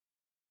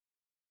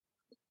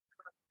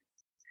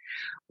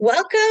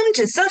Welcome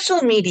to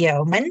Social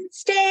Media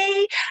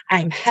Wednesday.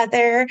 I'm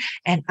Heather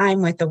and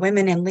I'm with the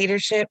Women in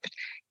Leadership,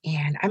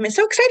 and I'm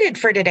so excited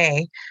for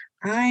today.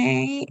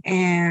 I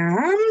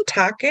am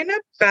talking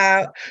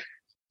about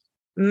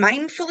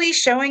mindfully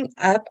showing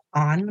up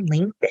on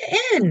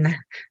LinkedIn.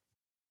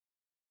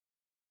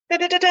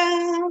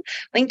 Da-da-da-da.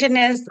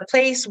 LinkedIn is the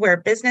place where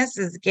business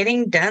is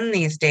getting done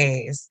these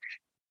days.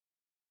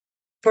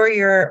 For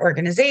your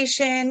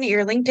organization,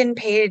 your LinkedIn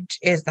page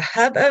is the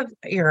hub of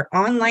your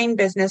online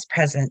business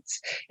presence.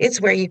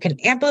 It's where you can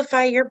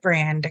amplify your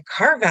brand,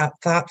 carve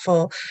out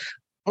thoughtful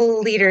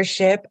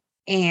leadership,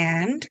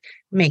 and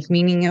make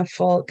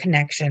meaningful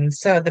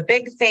connections. So, the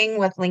big thing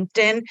with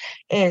LinkedIn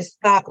is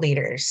thought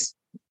leaders.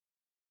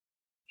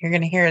 You're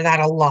going to hear that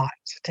a lot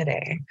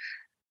today.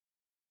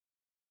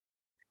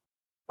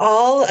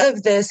 All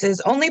of this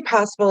is only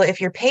possible if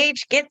your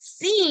page gets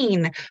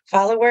seen.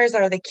 Followers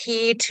are the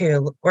key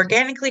to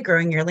organically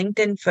growing your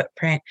LinkedIn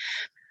footprint.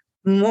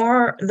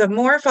 The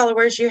more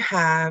followers you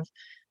have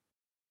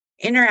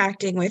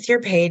interacting with your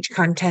page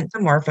content, the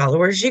more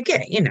followers you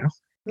get. You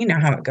know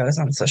how it goes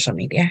on social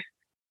media.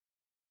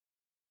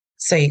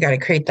 So you got to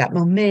create that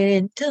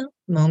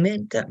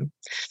momentum.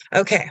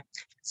 Okay.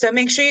 So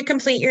make sure you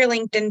complete your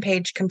LinkedIn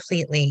page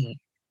completely.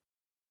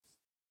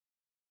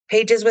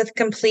 Pages with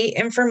complete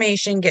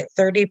information get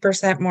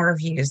 30% more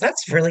views.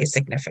 That's really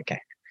significant.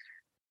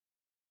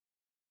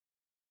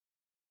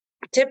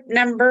 Tip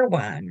number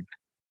 1,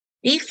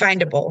 be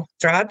findable.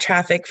 Draw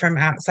traffic from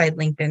outside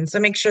LinkedIn. So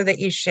make sure that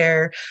you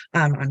share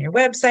on your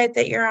website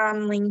that you're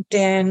on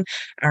LinkedIn,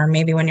 or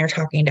maybe when you're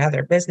talking to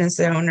other business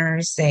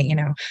owners, say,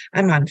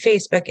 I'm on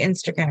Facebook,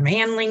 Instagram,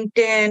 and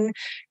LinkedIn.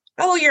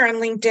 Oh, you're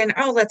on LinkedIn.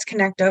 Oh, let's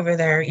connect over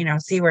there,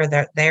 see where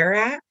they're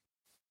at.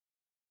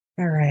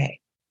 All right.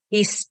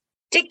 Be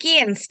sticky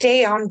and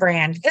stay on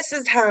brand. This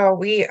is how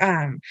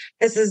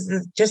this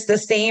is just the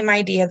same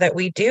idea that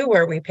we do,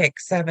 where we pick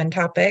 7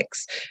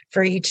 topics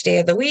for each day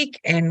of the week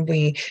and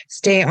we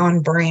stay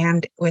on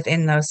brand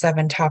within those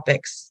 7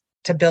 topics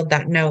to build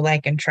that know,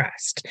 like, and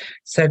trust.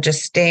 So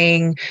just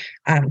staying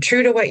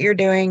true to what you're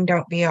doing.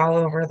 Don't be all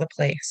over the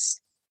place.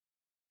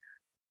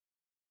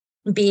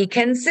 Be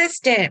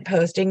consistent,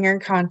 posting your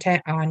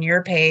content on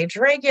your page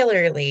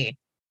regularly.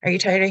 Are you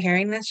tired of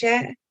hearing this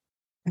yet?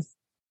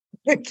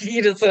 The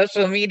key to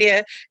social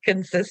media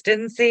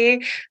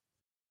consistency.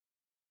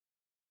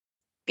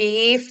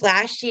 Be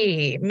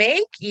flashy.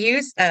 Make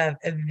use of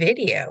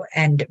video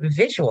and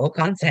visual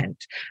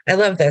content. I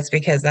love this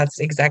because that's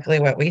exactly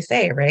what we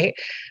say, right?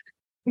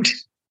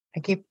 I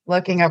keep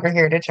looking over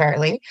here to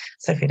Charlie.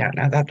 So if you don't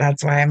know that,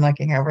 that's why I'm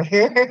looking over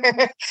here,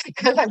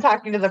 because I'm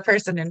talking to the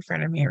person in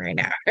front of me right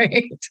now,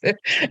 right?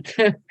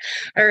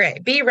 All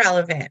right. Be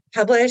relevant.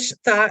 Publish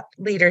thought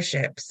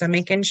leadership. So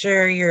making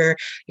sure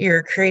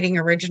you're creating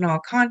original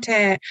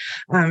content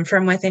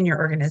from within your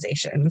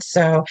organization.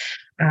 So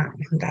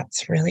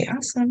that's really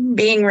awesome.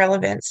 Being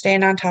relevant,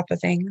 staying on top of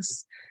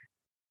things.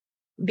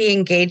 Be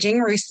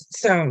engaging.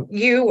 So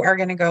you are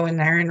going to go in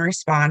there and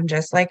respond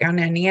just like on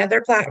any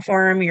other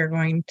platform. You're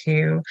going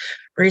to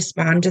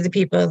respond to the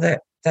people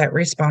that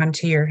respond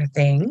to your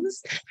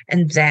things.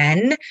 And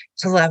then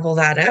to level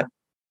that up,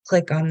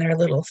 click on their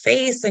little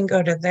face and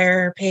go to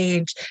their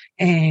page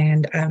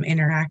and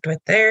interact with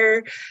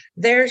their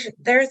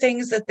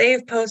things that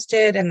they've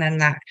posted. And then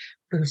that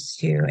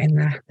boosts you.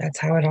 And that's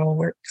how it all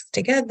works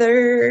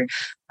together.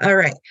 All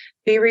right.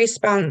 Be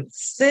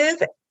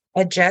responsive.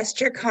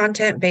 Adjust your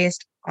content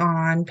based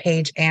on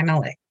page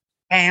analytics.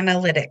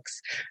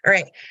 All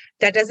right.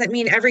 That doesn't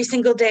mean every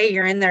single day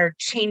you're in there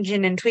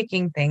changing and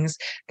tweaking things.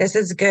 This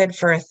is good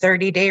for a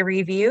 30-day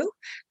review.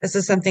 This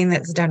is something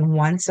that's done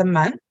once a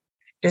month.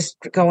 Just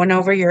going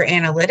over your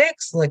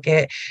analytics, look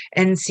at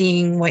and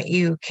seeing what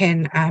you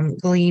can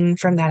glean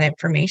from that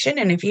information.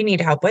 And if you need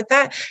help with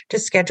that, to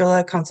schedule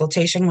a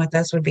consultation with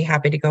us, would be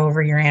happy to go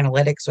over your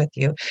analytics with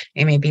you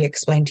and maybe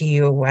explain to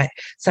you what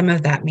some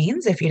of that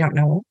means if you don't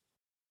know.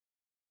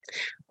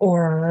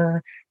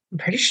 Or I'm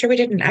pretty sure we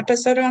did an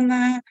episode on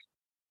that.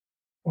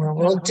 Or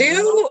we'll put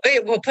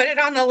it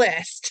on the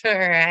list. All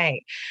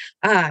right.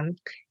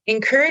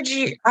 Encourage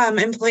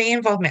employee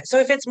involvement. So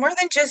if it's more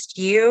than just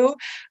you,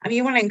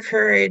 you want to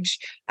encourage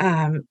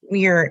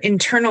your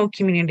internal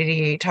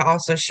community to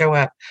also show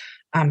up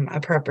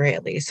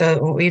appropriately.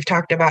 So we've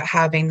talked about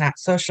having that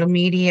social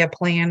media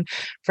plan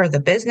for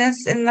the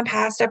business in the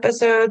past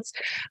episodes.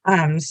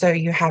 So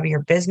you have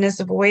your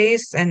business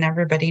voice and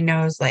everybody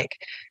knows like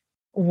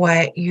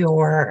what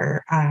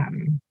your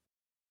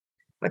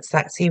what's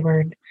that C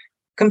word?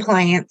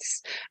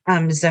 Compliance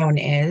zone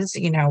is,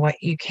 what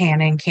you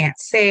can and can't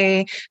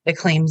say, the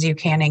claims you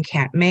can and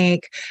can't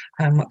make,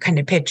 what kind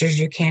of pictures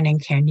you can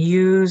and can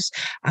use,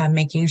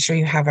 making sure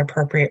you have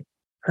appropriate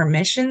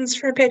permissions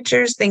for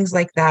pictures, things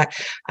like that,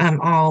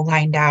 all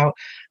lined out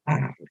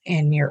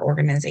in your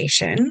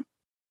organization.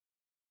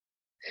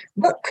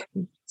 Look,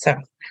 so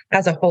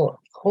that's a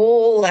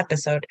whole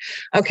episode.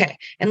 Okay,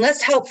 and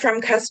let's help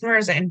from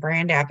customers and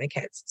brand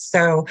advocates.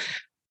 So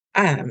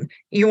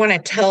you want to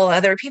tell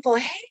other people,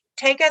 hey,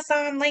 take us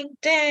on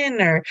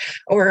LinkedIn,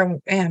 or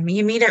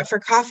you meet up for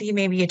coffee.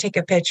 Maybe you take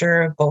a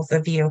picture of both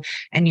of you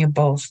and you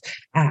both,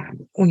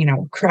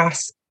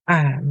 cross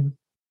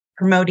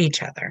promote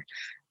each other.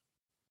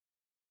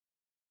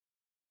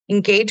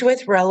 Engage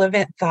with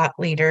relevant thought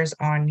leaders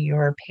on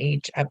your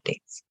page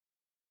updates.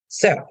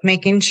 So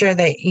making sure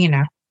that,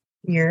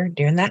 you're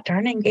doing that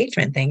darn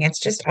engagement thing. It's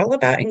just all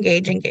about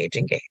engage, engage,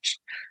 engage.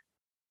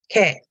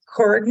 Okay.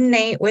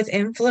 Coordinate with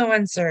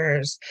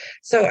influencers.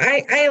 So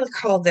I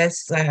call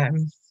this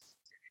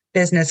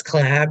business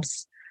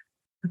collabs.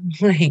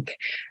 Like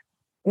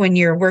when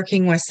you're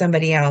working with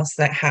somebody else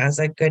that has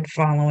a good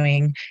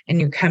following and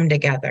you come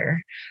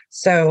together.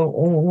 So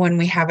when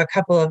we have a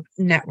couple of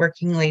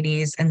networking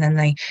ladies and then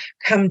they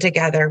come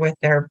together with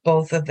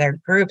both of their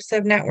groups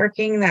of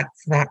networking,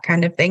 that's that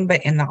kind of thing,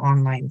 but in the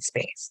online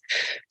space.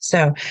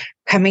 So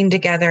coming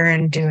together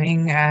and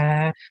doing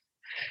a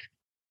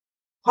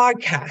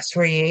podcast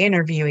where you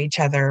interview each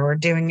other, or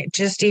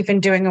even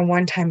doing a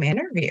one-time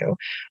interview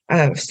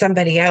of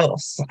somebody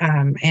else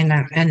in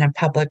a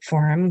public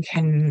forum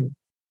can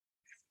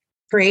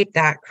create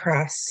that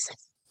cross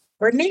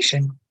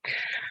coordination.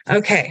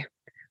 Okay.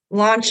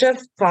 Launch a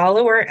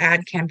follower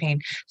ad campaign.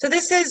 So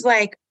this is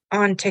like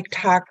on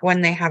TikTok when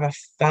they have a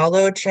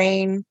follow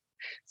train.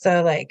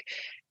 So like,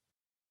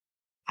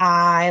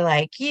 I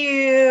like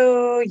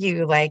you,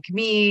 you like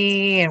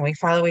me, and we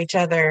follow each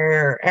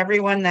other.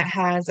 Everyone that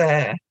has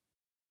a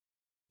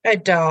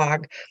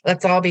dog,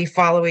 let's all be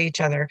follow each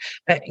other,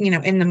 but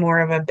in the more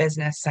of a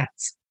business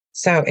sense.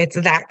 So it's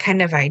that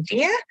kind of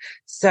idea.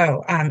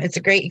 So it's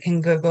great. You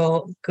can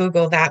Google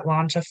that,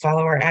 launch a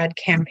follower ad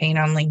campaign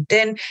on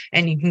LinkedIn,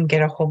 and you can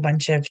get a whole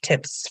bunch of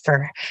tips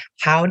for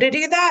how to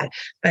do that.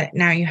 But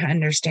now you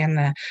understand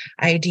the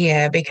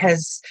idea,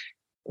 because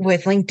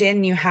with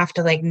LinkedIn, you have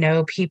to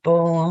know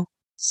people.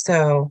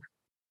 So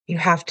you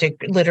have to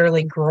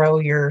literally grow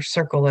your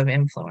circle of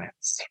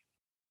influence.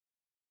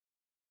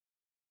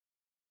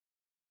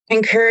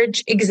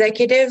 Encourage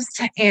executives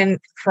and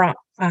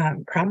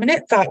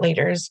prominent thought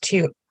leaders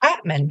to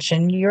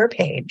mention your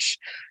page.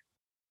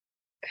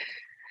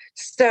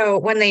 So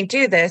when they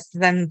do this,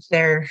 then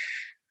they're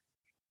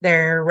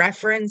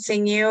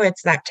referencing you.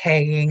 It's that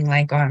tagging,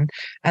 like on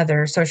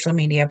other social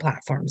media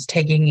platforms,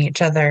 tagging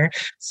each other,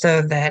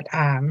 so that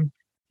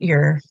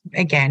you're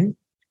again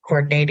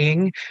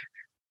coordinating,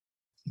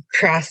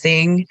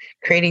 crossing,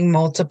 creating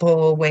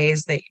multiple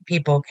ways that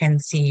people can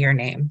see your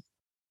name.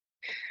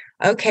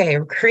 Okay,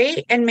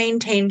 create and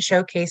maintain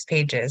showcase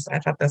pages. I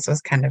thought this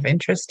was kind of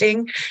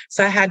interesting.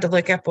 So I had to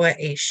look up what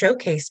a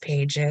showcase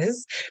page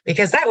is,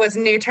 because that was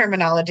new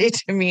terminology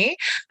to me.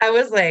 I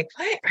was like,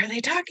 what are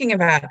they talking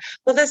about?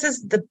 Well, this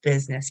is the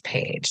business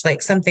page,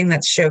 like something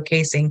that's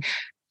showcasing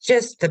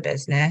just the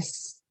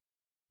business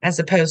as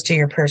opposed to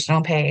your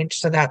personal page.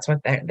 So that's what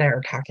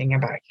they're talking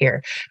about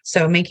here.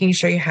 So making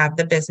sure you have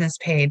the business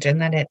page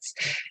and that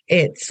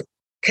it's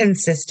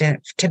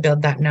consistent to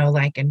build that know,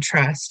 like, and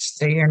trust.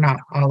 So you're not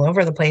all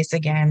over the place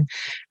again.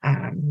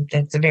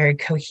 That's very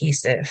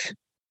cohesive.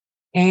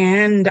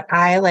 And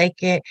I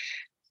like it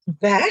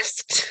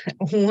best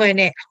when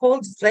it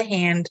holds the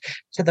hand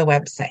to the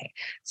website.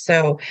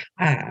 So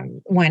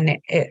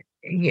when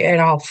it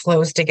all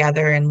flows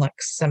together and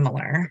looks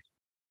similar.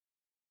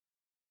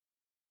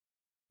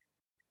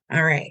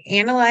 All right.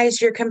 Analyze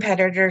your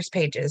competitors'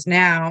 pages.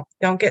 Now,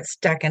 don't get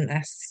stuck in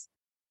this.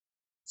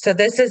 So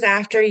this is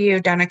after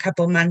you've done a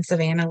couple months of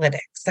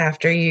analytics,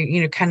 after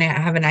you kind of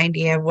have an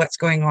idea of what's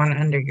going on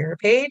under your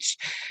page.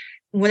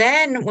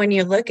 Then when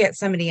you look at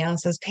somebody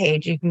else's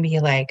page, you can be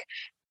like,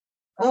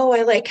 oh,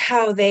 I like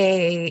how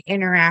they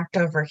interact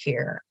over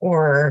here.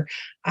 Or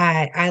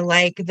I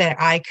like that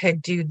I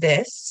could do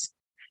this,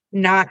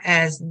 not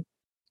as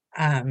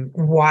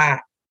what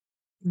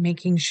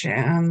making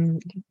sure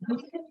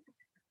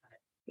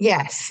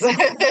yes.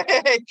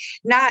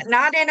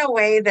 Not in a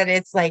way that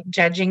it's like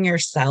judging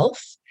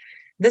yourself.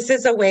 This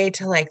is a way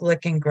to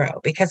look and grow,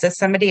 because if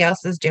somebody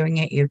else is doing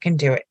it, you can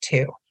do it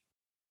too.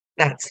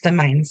 That's the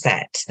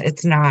mindset.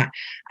 It's not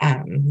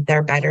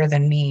they're better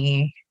than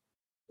me.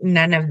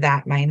 None of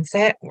that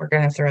mindset. We're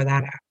going to throw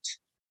that out.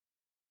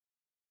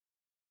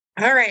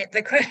 All right.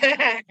 The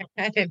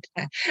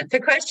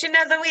question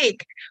of the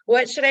week.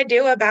 What should I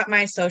do about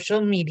my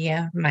social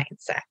media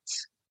mindset?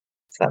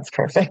 So that's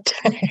perfect.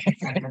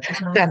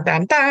 Dun,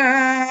 dun,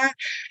 dun.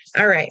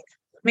 All right.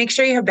 Make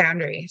sure you have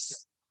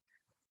boundaries.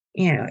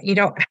 You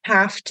don't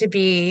have to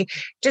be,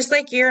 just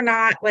like you're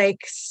not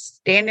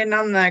standing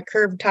on the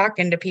curb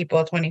talking to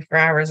people 24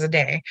 hours a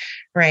day,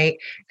 right?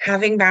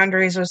 Having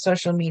boundaries with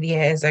social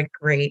media is a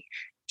great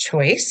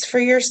choice for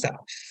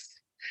yourself.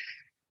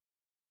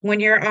 When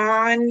you're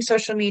on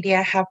social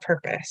media, have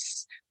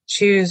purpose.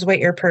 Choose what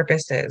your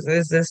purpose is.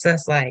 Is this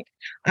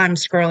I'm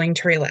scrolling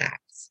to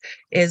relax?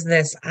 Is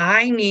this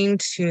I need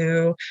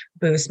to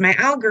boost my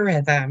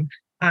algorithm?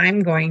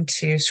 I'm going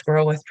to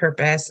scroll with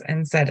purpose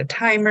and set a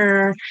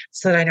timer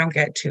so that I don't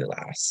get too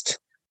lost.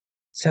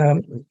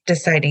 So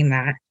deciding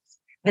that.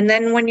 And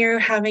then when you're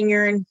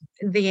having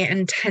the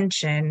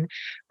intention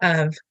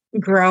of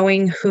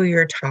growing who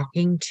you're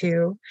talking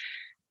to,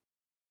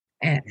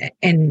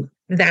 and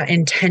that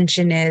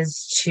intention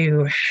is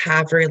to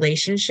have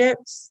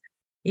relationships,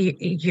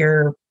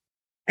 your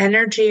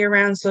energy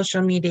around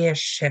social media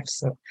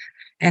shifts,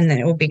 and then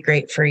it will be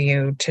great for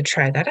you to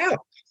try that out.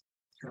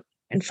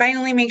 And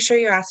finally, make sure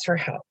you ask for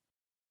help.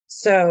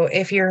 So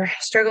if you're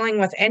struggling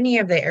with any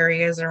of the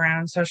areas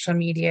around social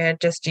media,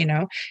 just,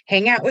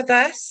 hang out with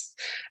us,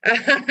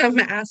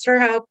 ask for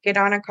help, get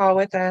on a call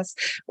with us.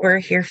 We're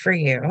here for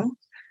you.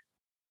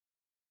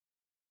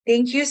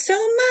 Thank you so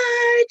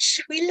much.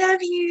 We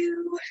love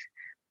you.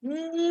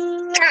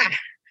 Mwah.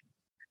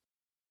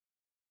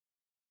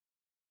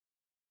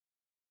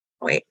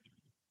 Wait,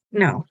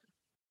 no,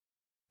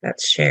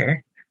 that's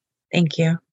share. Thank you.